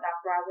nonprofit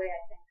off-Broadway,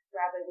 I think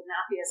Broadway would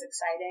not be as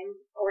exciting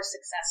or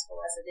successful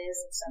as it is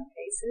in some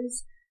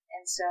cases.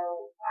 And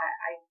so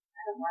I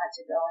don't want it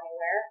to go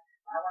anywhere.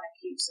 I want to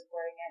keep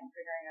supporting it and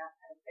figuring out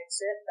how to fix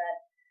it, but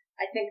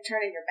I think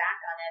turning your back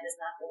on it is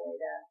not the way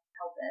to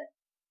help it.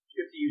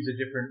 You have to use a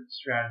different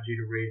strategy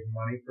to raise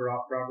money for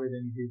off-Broadway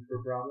than you do for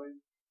Broadway?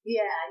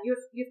 Yeah, you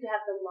have to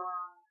have the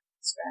long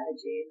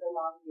strategy, the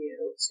long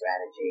view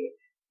strategy.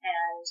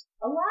 And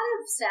a lot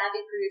of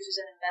savvy producers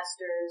and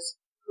investors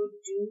who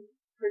do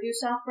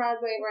produce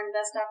off-Broadway or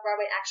invest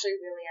off-Broadway actually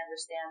really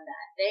understand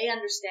that. They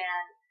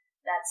understand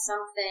that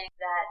something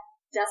that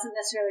doesn't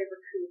necessarily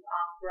recoup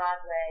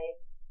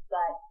off-Broadway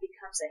but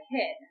becomes a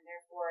hit and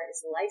therefore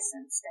is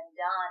licensed and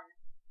done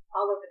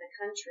all over the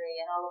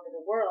country and all over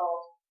the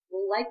world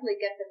will likely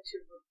get them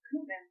to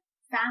recoupment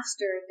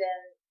faster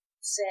than,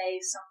 say,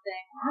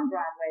 something on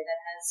Broadway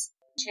that has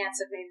a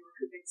chance of maybe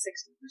recouping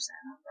 60%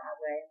 on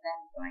Broadway and then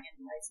going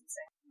into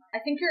licensing.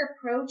 I think your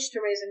approach to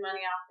raising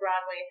money off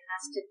Broadway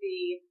has to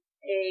be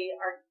a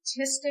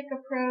artistic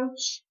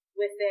approach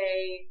with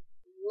a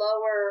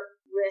lower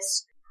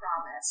risk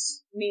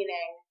promise,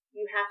 meaning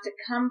you have to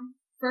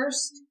come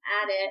first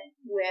at it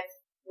with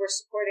we're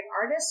supporting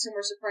artists and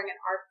we're supporting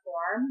an art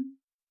form,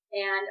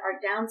 and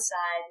our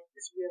downside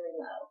is really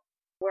low.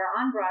 Where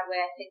on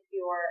Broadway, I think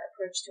your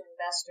approach to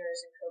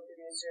investors and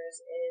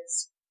co-producers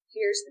is,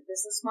 here's the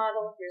business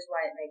model, here's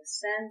why it makes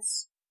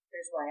sense,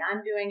 here's why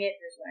I'm doing it,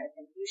 here's why I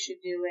think you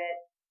should do it,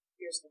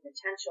 here's the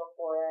potential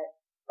for it,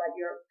 but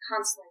you're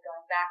constantly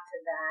going back to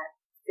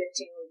that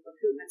 15-week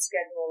recoupment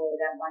schedule or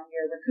that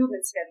 1-year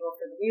recoupment schedule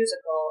for the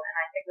musical, and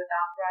I think with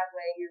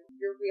off-Broadway,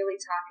 you're really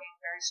talking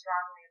very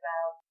strongly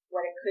about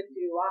what it could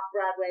do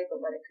off-Broadway,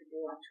 but what it could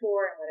do on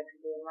tour and what it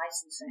could do in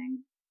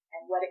licensing,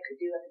 and what it could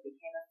do if it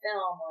became a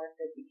film or if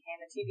it became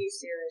a TV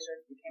series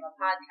or if it became a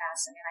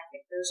podcast. I mean, I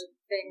think those are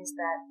things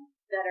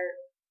that are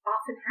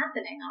often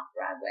happening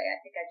off-Broadway. I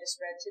think I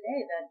just read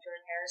today that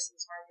Jordan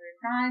Harrison's Marjorie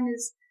Prime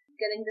is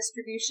getting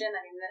distribution.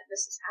 I mean,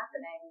 this is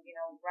happening. You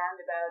know,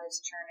 Roundabout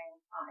is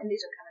churning, and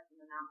these are coming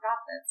from the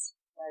nonprofits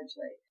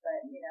largely,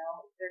 but, you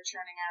know, they're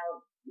churning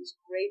out these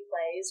great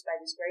plays by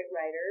these great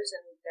writers,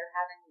 and they're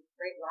having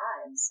great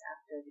lives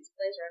after. These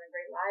plays are having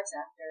great lives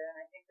after,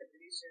 and I think the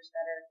producers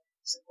that are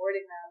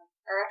supporting them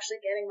are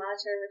actually getting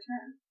monetary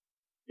return.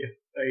 If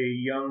a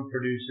young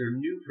producer,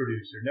 new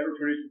producer, never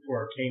produced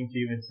before, came to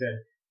you and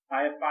said,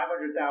 I have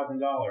 $500,000.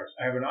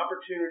 I have an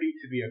opportunity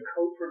to be a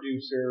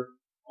co-producer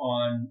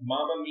on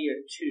Mamma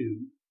Mia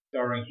 2,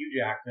 starring Hugh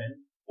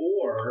Jackman,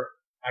 or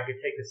I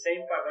could take the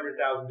same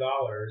 $500,000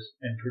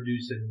 and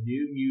produce a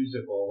new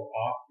musical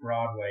off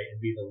Broadway and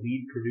be the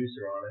lead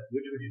producer on it.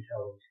 Which would you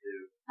tell them to do?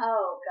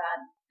 Oh,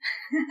 God.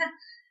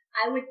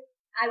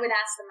 I would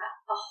ask them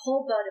a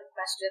whole boat of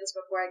questions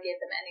before I gave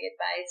them any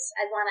advice.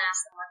 I want to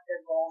ask them what their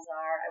goals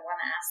are. I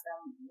want to ask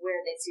them where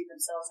they see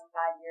themselves in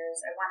 5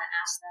 years. I want to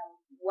ask them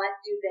what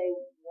do they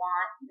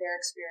want their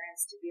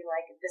experience to be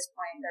like at this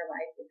point in their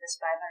life with this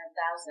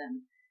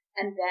 500,000.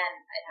 And then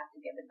I'd have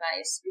to give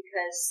advice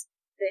because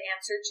the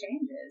answer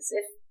changes.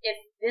 If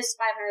this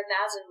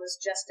 500,000 was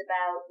just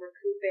about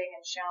recouping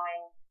and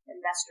showing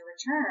investor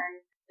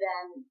return,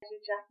 then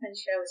Hugh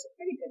Jackman's show is a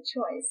pretty good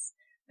choice.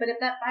 But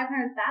if that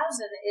 500,000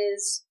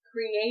 is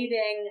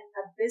creating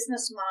a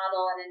business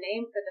model and a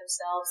name for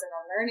themselves and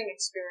a learning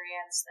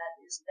experience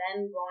that is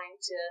then going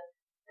to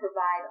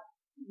provide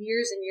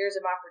years and years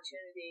of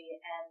opportunity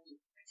and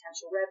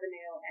potential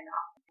revenue and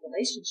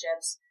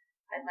relationships,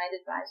 I might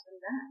advise them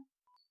that.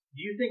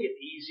 Do you think it's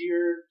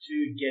easier to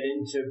get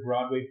into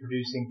Broadway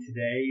producing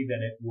today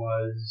than it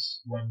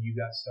was when you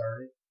got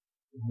started?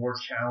 More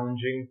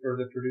challenging for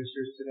the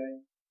producers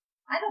today?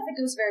 I don't think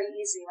it was very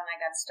easy when I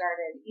got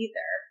started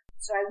either.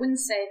 So I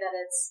wouldn't say that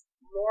it's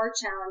more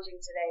challenging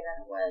today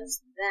than it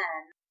was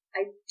then.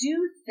 I do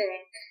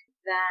think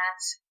that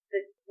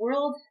the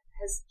world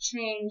has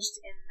changed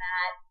in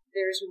that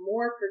there's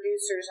more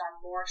producers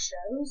on more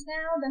shows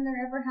now than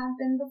there ever have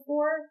been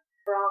before,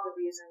 for all the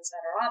reasons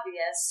that are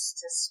obvious,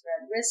 to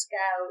spread risk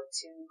out,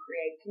 to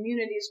create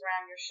communities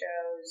around your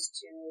shows,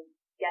 to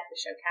get the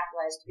show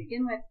capitalized to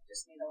begin with,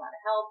 just need a lot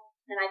of help.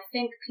 And I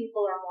think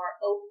people are more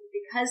open,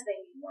 because they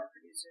need more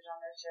producers on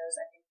their shows,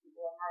 I think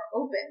people are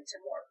more open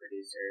to more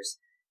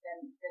producers than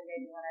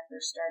maybe when I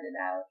first started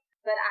out.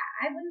 But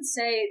I wouldn't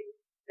say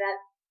that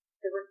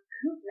the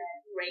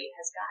recoupment rate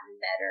has gotten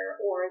better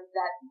or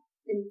that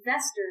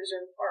investors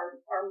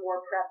are more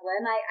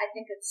prevalent. I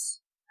think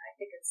it's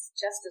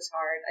just as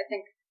hard. I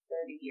think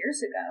 30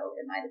 years ago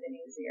it might have been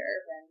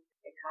easier when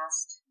it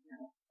cost,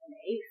 an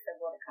eighth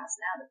of what it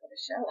costs now to put a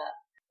show up.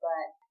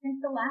 But I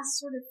think the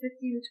last sort of 15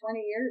 to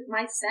 20 years,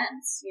 my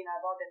sense, I've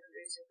only been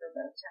producing for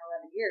about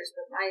 10, 11 years,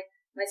 but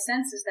my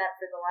sense is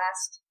that for the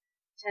last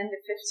 10 to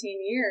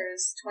 15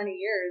 years, 20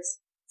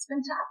 years, it's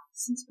been tough.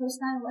 Since post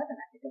 9/11,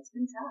 I think it's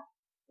been tough.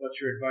 What's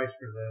your advice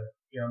for the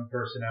young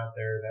person out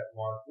there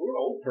or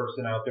old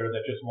person out there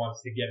that just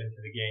wants to get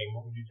into the game?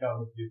 What would you tell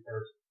them to do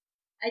first?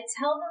 I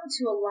tell them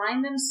to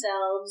align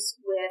themselves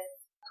with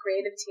a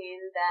creative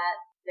team that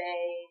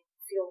they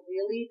feel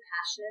really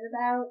passionate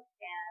about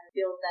and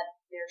feel that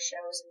their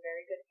show is in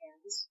very good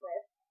hands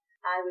with.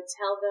 I would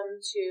tell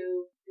them to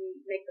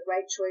make the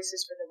right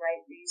choices for the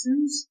right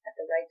reasons at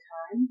the right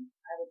time.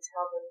 I would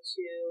tell them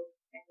to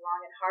think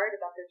long and hard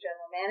about their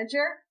general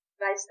manager,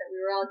 advice that we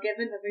were all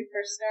given when we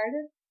first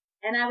started.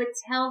 And I would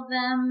tell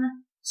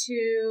them to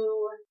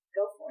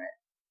go for it.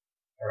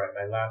 All right,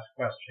 my last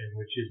question,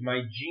 which is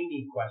my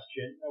genie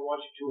question. I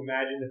want you to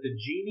imagine that the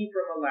genie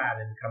from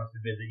Aladdin comes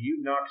to visit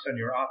you, knocks on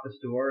your office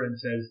door, and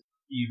says,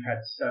 "You've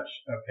had such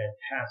a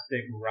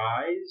fantastic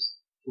rise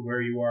to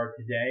where you are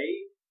today,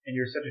 and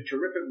you're such a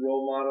terrific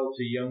role model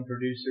to young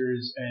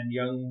producers and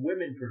young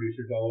women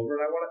producers all over,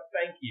 and I want to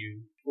thank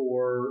you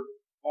for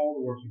all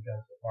the work you've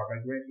done so far by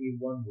granting you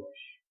one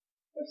wish."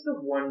 What's the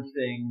one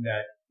thing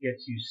that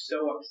gets you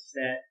so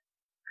upset,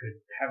 could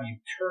have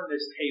you turn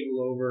this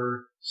table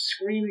over,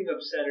 screaming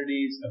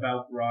obscenities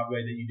about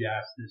Broadway, that you'd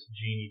ask this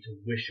genie to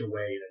wish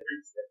away in an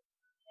instant?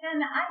 Can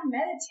I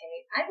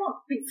meditate? I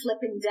won't be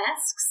flipping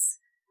desks.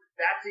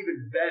 That's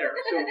even better.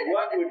 So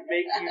what would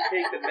make you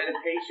take the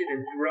meditation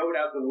and throw it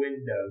out the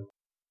window?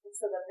 What's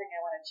the one thing I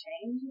want to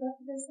change about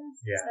the business?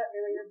 Yeah. Is that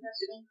really your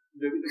question?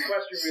 The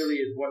question really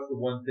is, what's the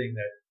one thing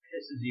that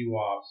pisses you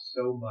off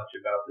so much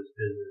about this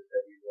business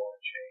that you want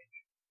to change?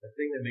 The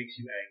thing that makes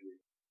you angry.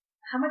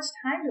 How much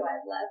time do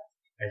I have left?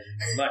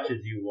 As much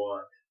as you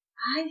want.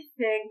 I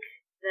think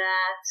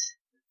that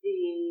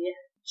the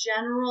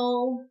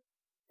general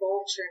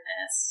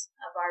vultureness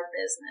of our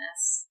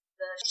business,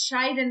 the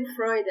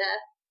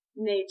Schadenfreude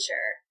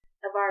nature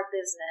of our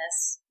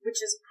business,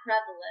 which is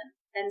prevalent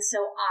and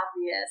so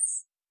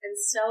obvious and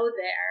so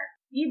there,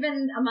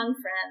 even among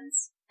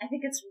friends, I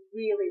think it's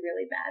really,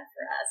 really bad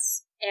for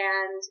us.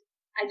 And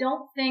I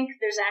don't think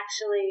there's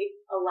actually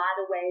a lot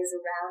of ways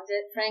around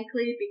it,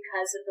 frankly,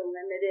 because of the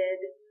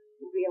limited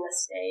real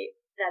estate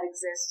that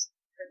exists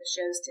for the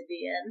shows to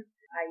be in,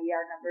 i.e.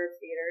 our number of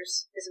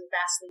theaters isn't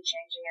vastly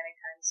changing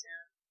anytime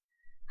soon.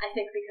 I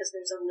think because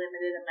there's a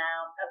limited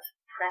amount of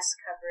press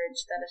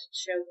coverage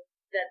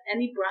that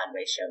any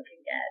Broadway show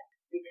can get,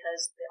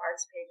 because the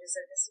arts pages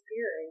are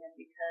disappearing and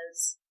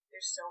because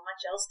there's so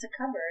much else to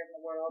cover in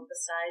the world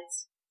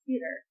besides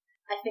theater.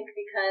 I think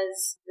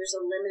because there's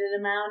a limited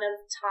amount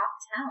of top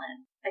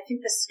talent. I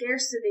think the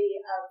scarcity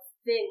of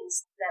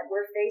things that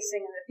we're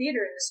facing in the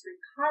theater industry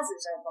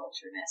causes our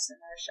vultureness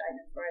and our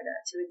Schadenfreude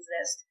to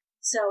exist.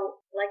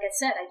 So, like I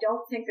said, I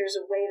don't think there's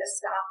a way to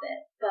stop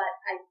it, but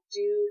I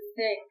do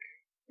think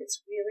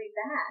it's really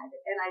bad.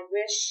 And I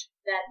wish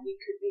that we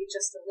could be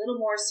just a little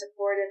more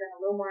supportive and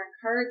a little more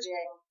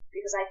encouraging,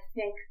 because I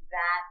think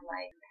that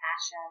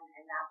passion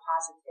and that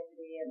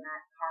positivity and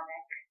that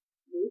comic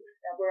loop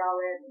that we're all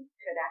in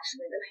could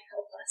actually really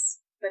help us.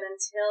 But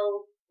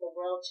until the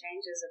world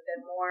changes a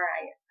bit more,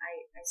 I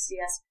see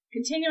us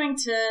continuing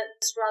to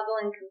struggle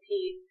and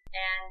compete.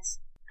 And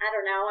I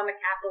don't know, I'm a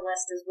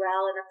capitalist as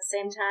well. And at the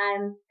same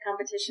time,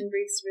 competition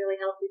breeds really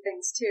healthy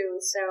things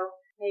too. So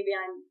maybe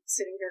I'm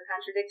sitting here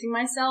contradicting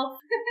myself.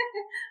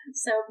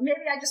 So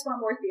maybe I just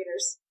want more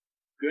theaters.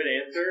 Good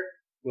answer.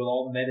 We'll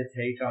all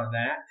meditate on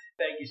that.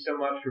 Thank you so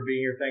much for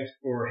being here. Thanks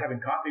for having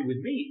coffee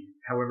with me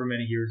however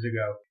many years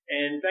ago.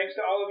 And thanks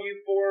to all of you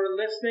for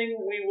listening.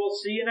 We will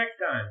see you next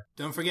time.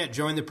 Don't forget,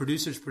 join the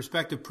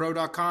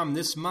producersperspectivepro.com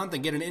this month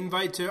and get an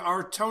invite to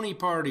our Tony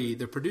Party,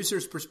 the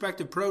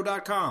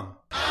producersperspectivepro.com.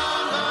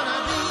 I'm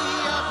gonna be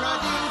a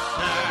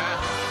producer.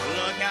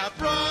 Look out,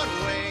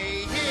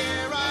 Broadway,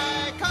 here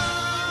I come.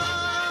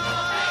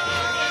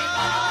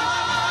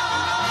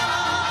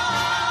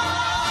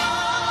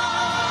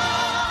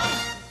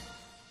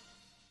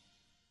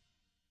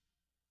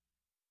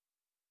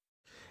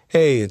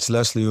 Hey, it's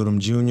Leslie Odom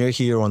Jr.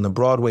 here on the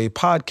Broadway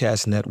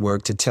Podcast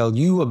Network to tell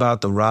you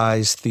about the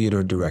Rise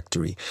Theater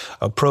Directory,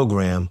 a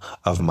program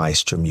of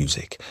Maestro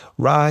Music.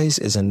 Rise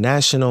is a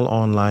national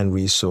online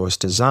resource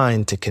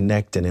designed to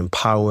connect and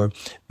empower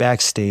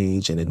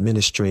backstage and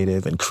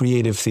administrative and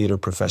creative theater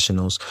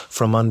professionals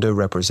from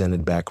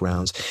underrepresented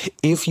backgrounds.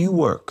 If you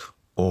work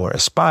or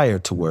aspire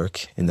to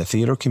work in the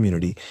theater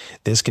community,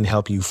 this can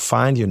help you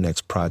find your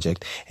next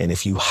project. And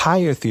if you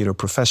hire theater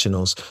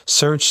professionals,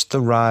 search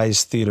the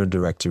Rise Theater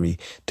Directory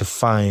to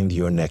find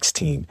your next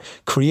team.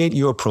 Create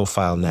your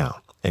profile now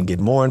and get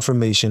more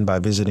information by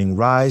visiting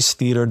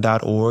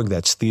risetheater.org.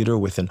 That's theater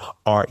with an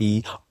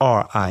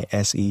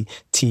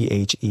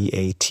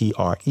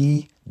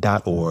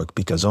RISETHEATRE.org,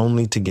 because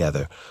only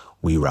together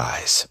we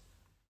rise.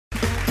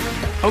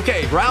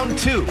 Okay, round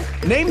two.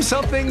 Name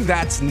something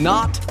that's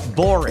not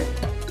boring.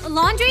 A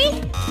laundry?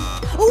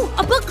 Ooh,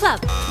 a book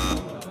club.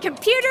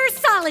 Computer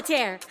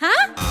solitaire,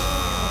 huh?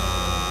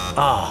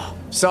 Ah,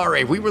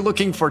 sorry, we were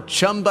looking for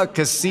Chumba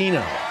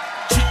Casino.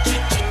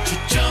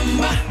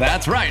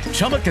 That's right,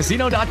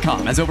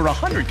 ChumbaCasino.com has over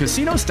 100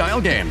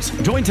 casino-style games.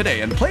 Join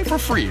today and play for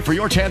free for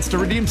your chance to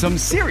redeem some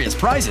serious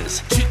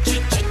prizes.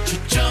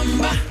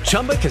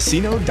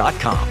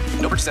 ChumbaCasino.com.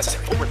 No purchase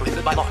necessary. Void where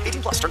prohibited by law.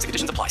 18+. Terms and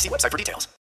conditions apply. See website for details.